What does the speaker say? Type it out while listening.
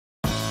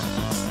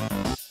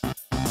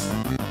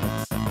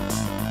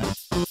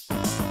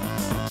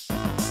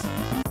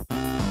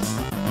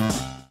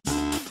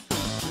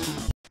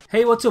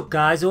Hey, what's up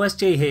guys,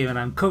 OSJ here, and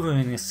I'm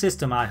covering a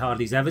system I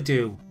hardly ever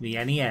do, the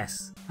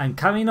NES. I'm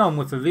carrying on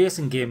with the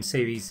racing game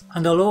series,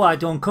 and although I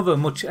don't cover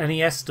much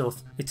NES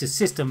stuff, it's a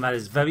system that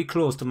is very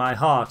close to my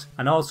heart,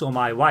 and also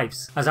my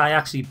wife's, as I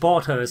actually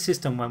bought her a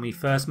system when we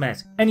first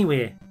met.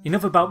 Anyway,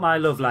 enough about my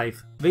love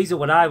life. These are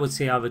what I would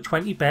say are the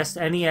 20 best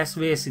NES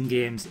racing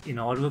games in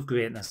order of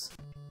greatness.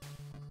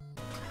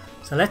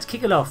 So let's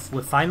kick it off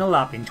with Final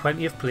Lap in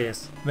 20th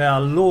place. There are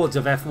loads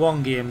of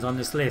F1 games on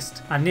this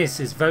list, and this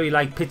is very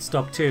like Pit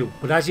Stop 2,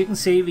 but as you can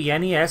see, the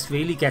NES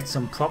really gets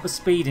some proper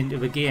speed into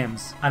the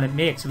games, and it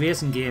makes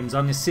racing games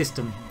on this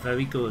system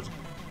very good.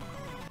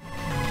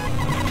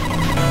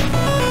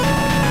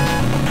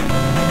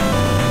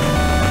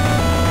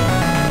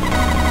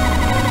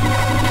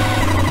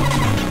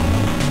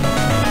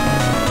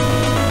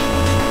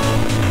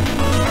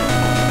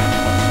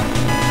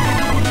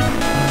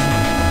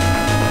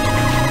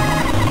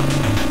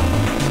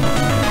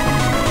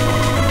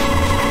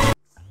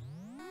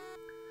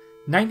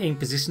 Nineteenth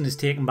position is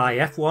taken by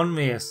F1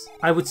 Race.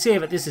 I would say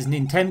that this is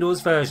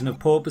Nintendo's version of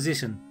pole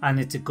position, and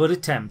it's a good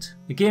attempt.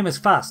 The game is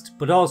fast,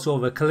 but also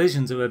the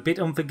collisions are a bit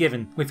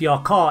unforgiving, with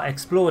your car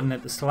exploding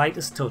at the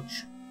slightest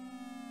touch.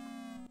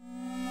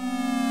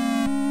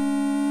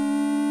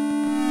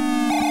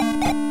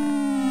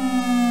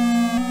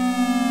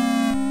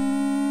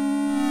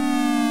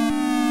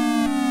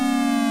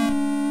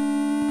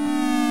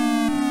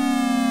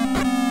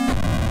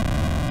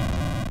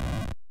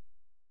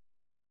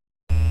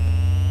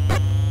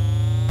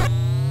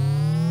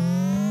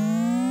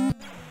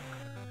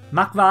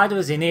 Mach Rider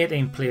is in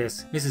 18th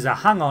place. This is a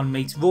hang-on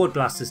meets Road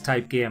Blasters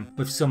type game,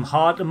 with some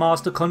hard to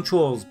master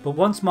controls, but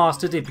once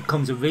mastered it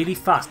becomes a really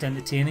fast,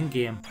 entertaining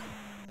game.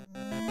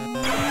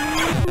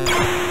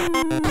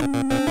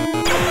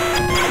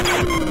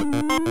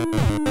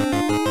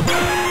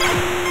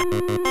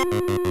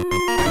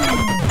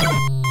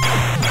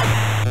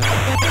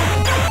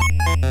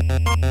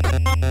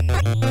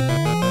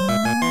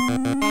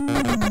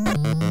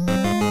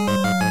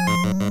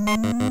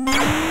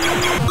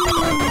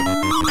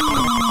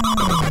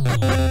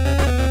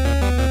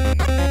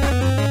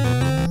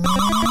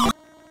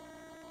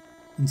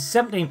 In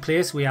 17th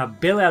place we have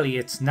Bill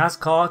Elliott's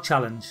NASCAR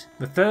Challenge,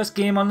 the first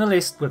game on the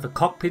list with a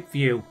cockpit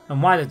view,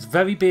 and while it's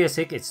very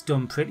basic it's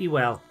done pretty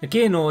well.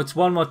 Again though, it's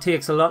one that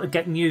takes a lot of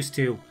getting used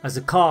to, as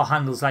the car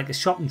handles like a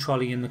shopping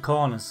trolley in the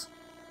corners.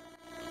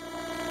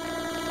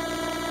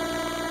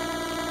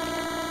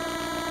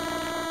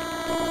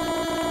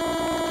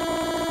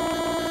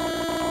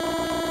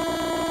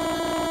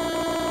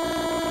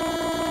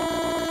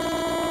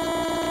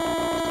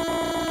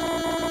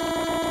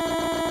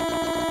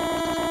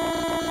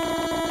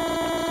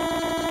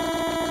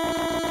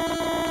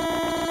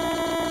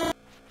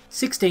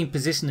 Sixteenth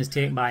position is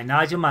taken by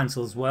Nigel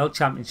Mansell's World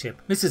Championship.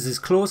 This is as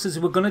close as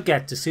we're going to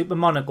get to Super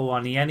Monaco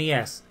on the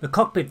NES. The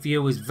cockpit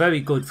view is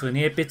very good for an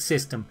 8-bit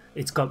system.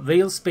 It's got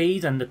real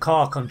speed and the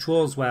car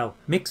controls well.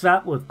 Mix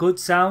that with good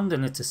sound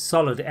and it's a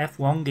solid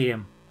F1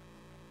 game.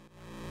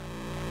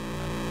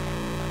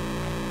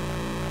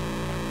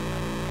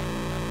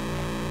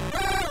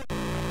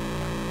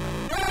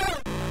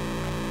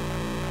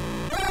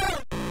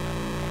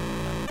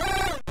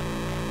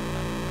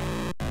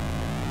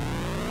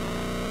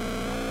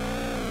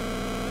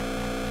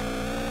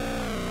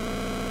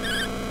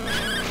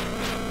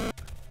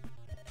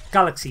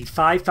 Galaxy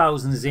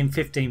 5000 is in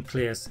 15th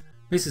place.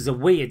 This is a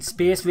weird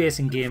space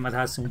racing game that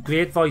has some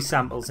great voice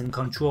samples and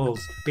controls.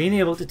 Being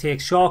able to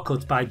take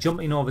shortcuts by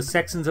jumping over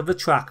sections of the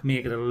track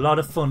make it a lot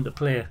of fun to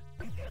play.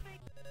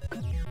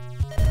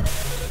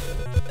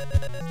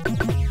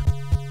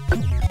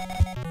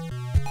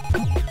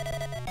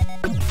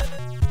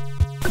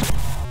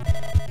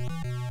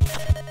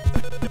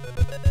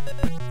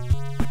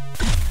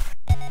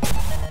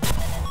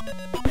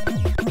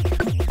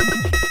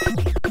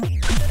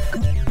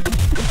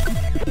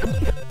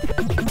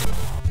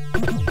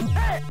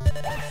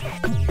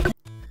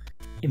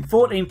 In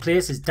 14th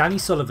place is Danny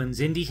Sullivan's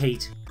Indy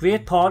Heat.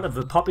 Great part of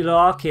the popular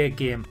arcade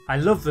game. I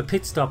love the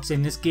pit stops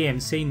in this game,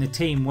 seeing the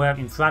team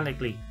working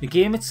frantically. The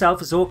game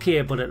itself is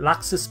okay, but it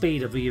lacks the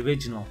speed of the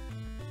original.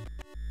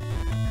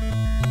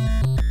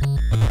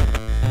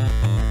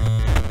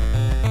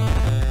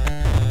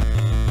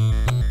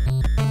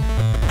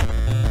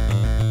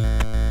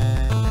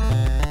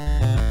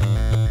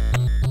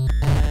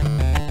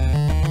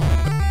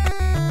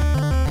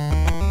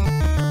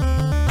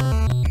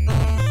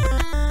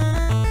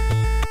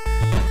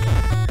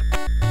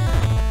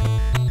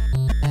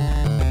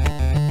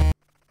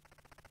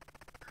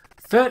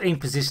 Thirteenth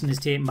position is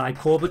taken by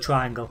Cobra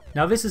Triangle.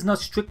 Now this is not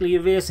strictly a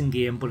racing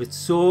game, but it's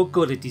so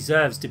good it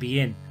deserves to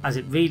be in, as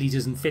it really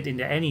doesn't fit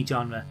into any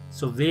genre,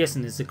 so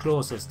racing is the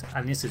closest,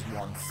 and this is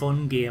one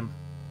fun game.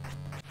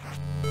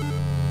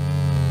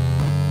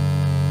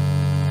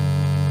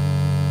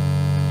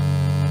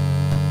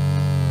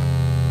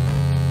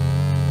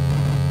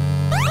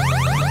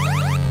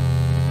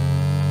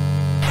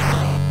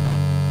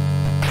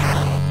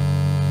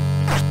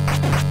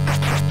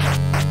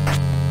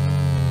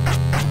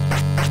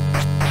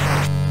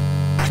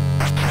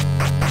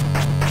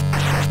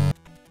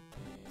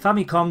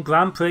 Famicom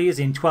Grand Prix is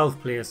in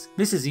 12th place.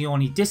 This is the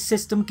only disc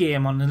system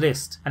game on the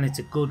list, and it's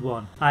a good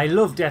one. I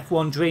loved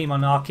F1 Dream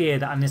on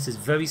arcade, and this is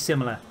very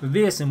similar. The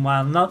racing,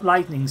 while not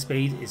lightning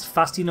speed, is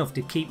fast enough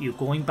to keep you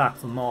going back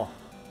for more.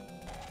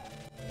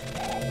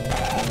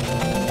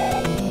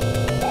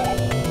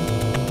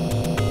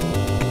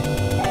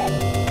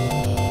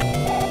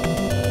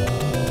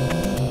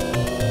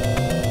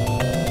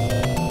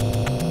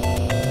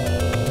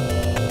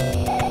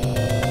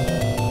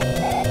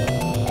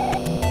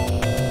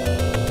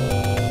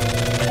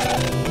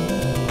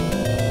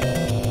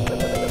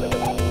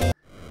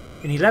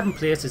 In 11th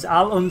place is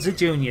Unser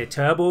Jr.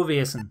 Turbo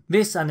Racing.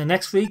 This and the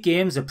next 3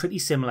 games are pretty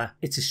similar.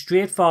 It's a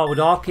straightforward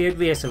arcade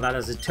racer that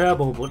has a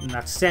turbo button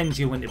that sends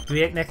you into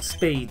breakneck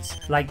speeds,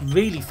 like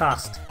really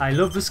fast. I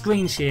love the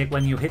screen shake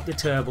when you hit the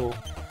turbo.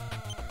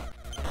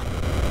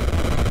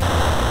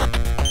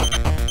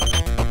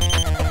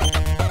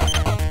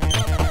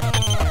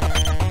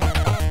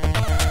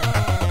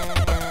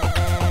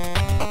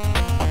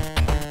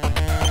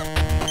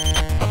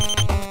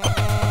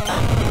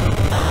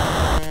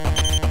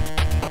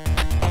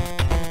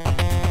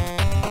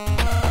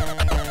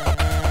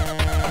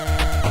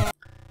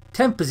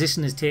 Tenth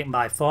position is taken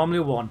by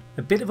Formula 1.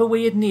 A bit of a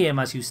weird name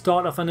as you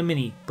start off on a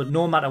Mini, but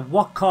no matter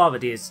what car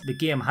it is, the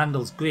game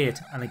handles great,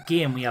 and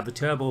again we have a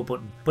turbo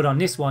button. But on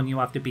this one you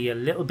have to be a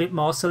little bit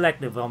more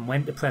selective on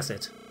when to press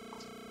it.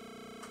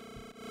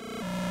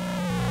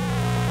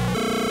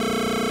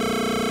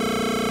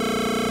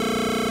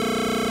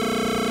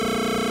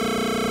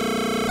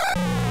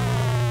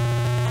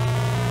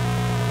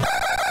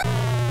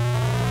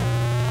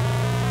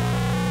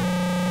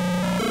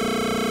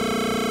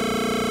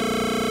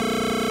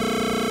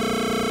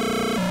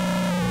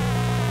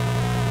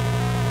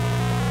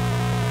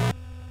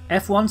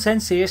 F1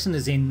 Sensation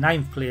is in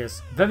 9th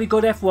place. Very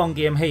good F1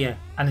 game here,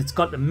 and it's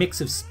got the mix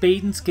of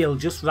speed and skill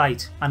just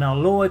right, and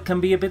although it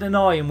can be a bit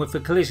annoying with the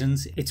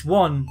collisions, it's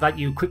one that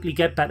you quickly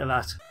get better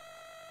at.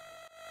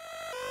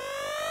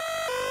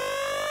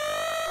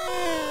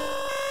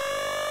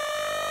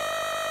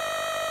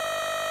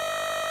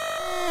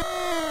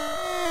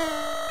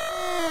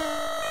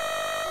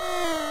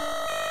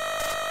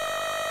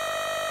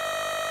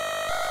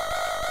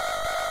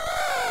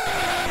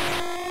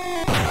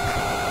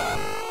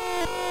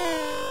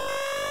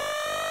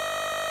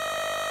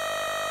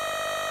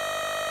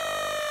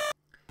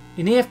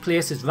 In 8th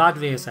place is Rad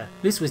Racer.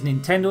 This was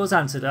Nintendo's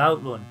answer to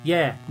Outrun.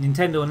 Yeah,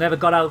 Nintendo never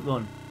got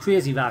Outrun.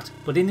 Crazy that,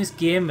 but in this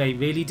game they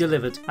really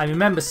delivered. I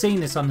remember seeing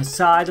this on the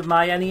side of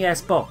my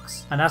NES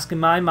box and asking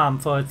my mum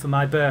for it for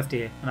my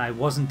birthday, and I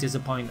wasn't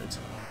disappointed.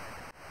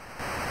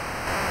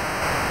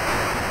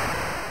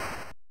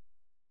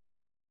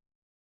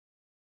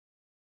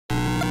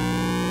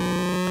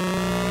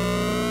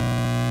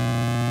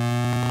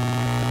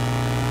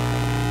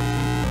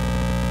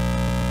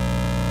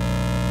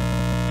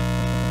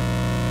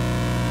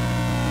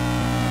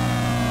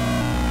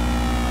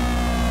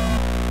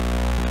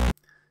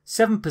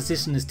 Seventh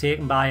position is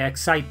taken by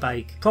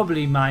Excitebike,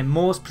 probably my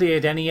most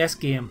played NES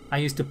game. I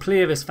used to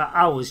play this for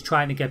hours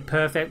trying to get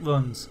perfect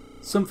runs,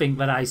 something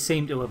that I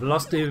seem to have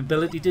lost the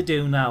ability to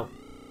do now.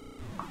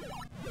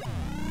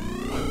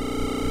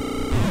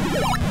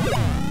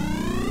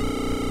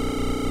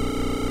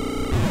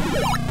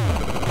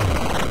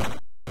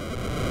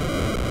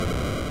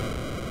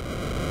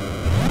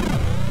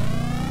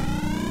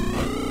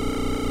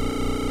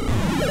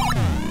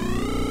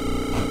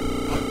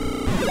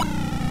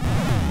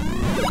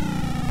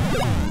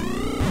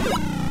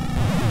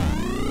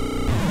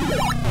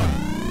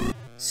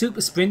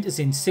 Super Sprint is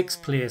in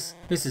 6th place.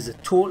 This is a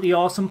totally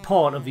awesome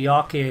part of the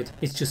arcade.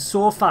 It's just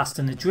so fast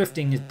and the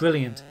drifting is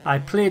brilliant. I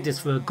played this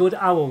for a good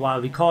hour while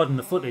recording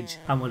the footage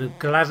and would have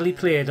gladly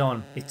played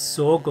on. It's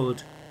so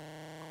good.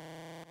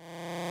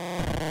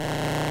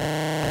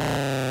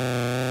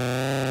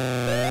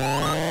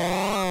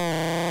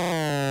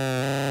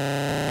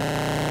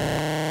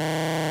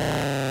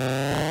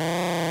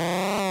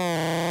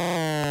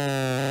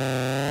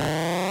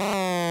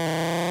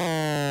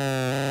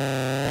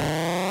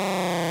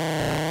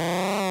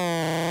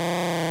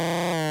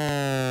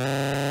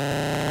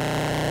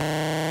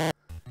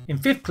 In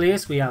 5th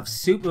place we have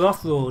Super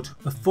Off-Road,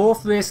 the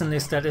 4th racing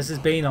list that this has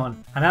been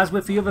on, and as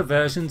with the other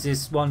versions,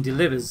 this one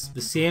delivers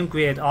the same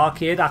great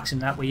arcade action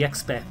that we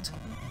expect.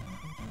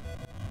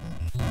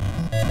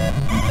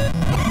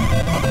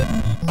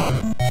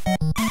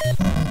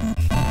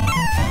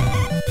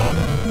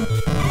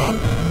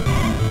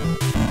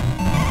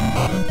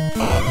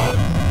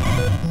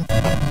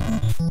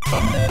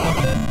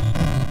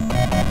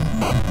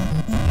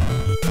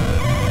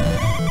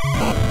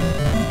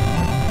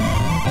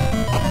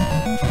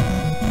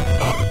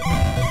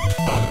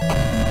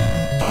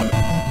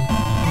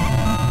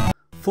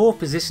 Fourth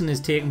position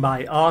is taken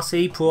by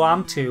RC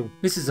Pro-Am 2.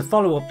 This is a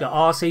follow-up to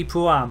RC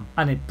Pro-Am,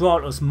 and it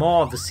brought us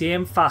more of the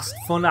same fast,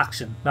 fun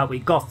action that we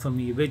got from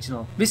the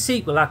original. This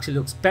sequel actually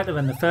looks better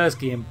than the first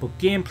game, but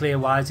gameplay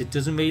wise it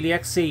doesn't really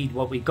exceed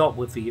what we got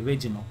with the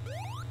original.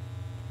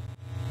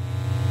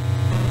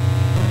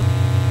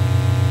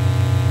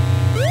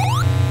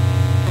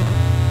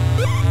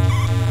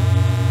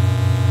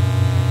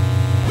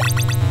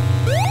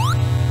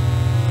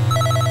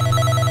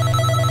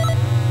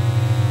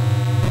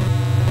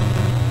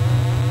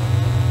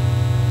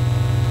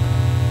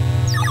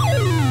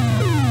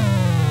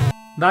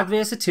 Rad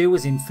Racer II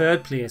was in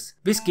 3rd place.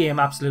 This game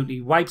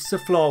absolutely wipes the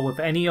floor with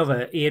any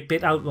other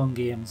 8-bit outrun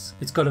games.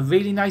 It's got a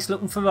really nice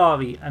looking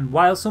Ferrari, and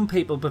while some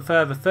people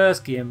prefer the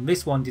first game,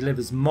 this one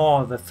delivers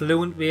more of a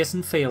fluent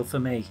racing feel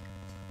for me.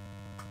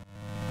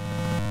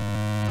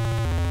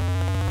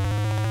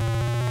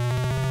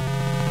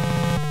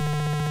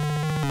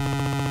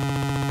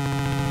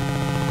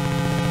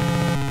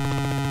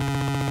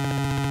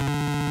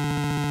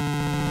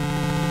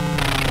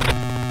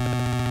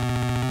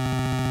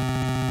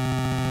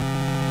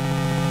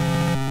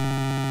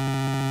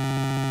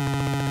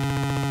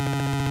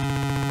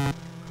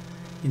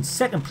 In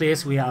 2nd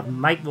place we have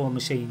Micro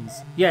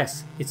Machines.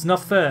 Yes, it's not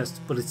first,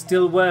 but it's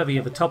still worthy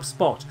of a top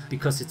spot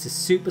because it's a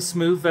super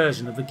smooth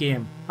version of the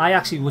game. I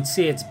actually would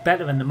say it's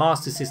better than the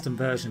Master System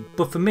version,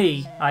 but for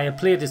me, I have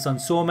played this on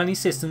so many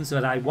systems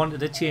that I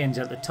wanted a change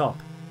at the top.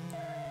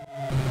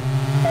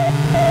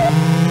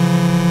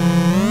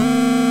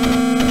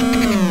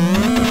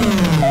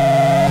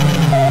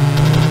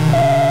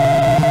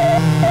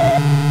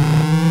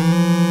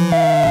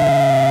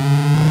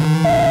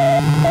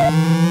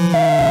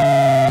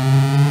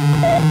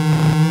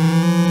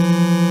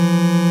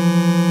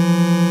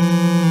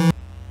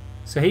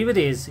 So here it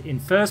is, in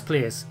 1st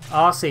place,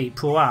 RC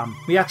Pro-Am.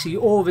 We actually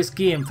owe this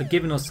game for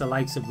giving us the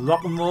likes of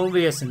rock and roll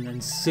racing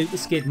and super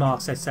skid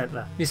marks,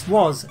 etc. This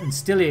was and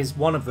still is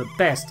one of the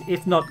best,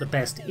 if not the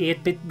best,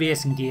 8-bit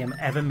racing game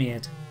ever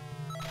made.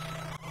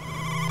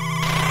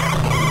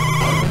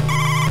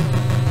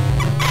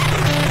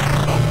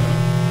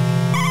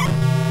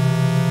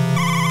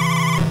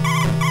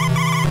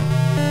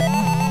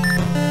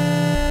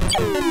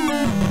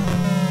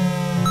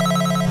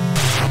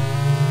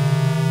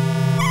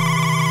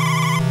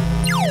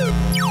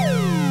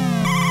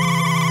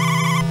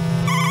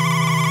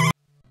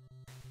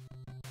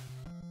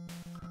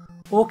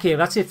 Okay,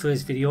 that's it for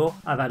this video.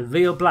 I've had a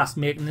real blast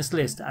making this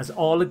list, as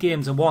all the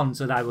games are ones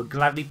that I would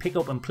gladly pick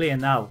up and play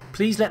now.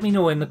 Please let me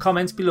know in the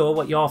comments below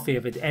what your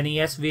favourite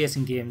NES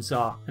racing games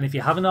are, and if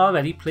you haven't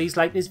already, please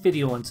like this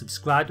video and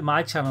subscribe to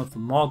my channel for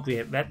more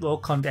great retro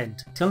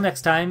content. Till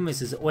next time,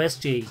 this is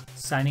OSG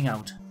signing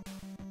out.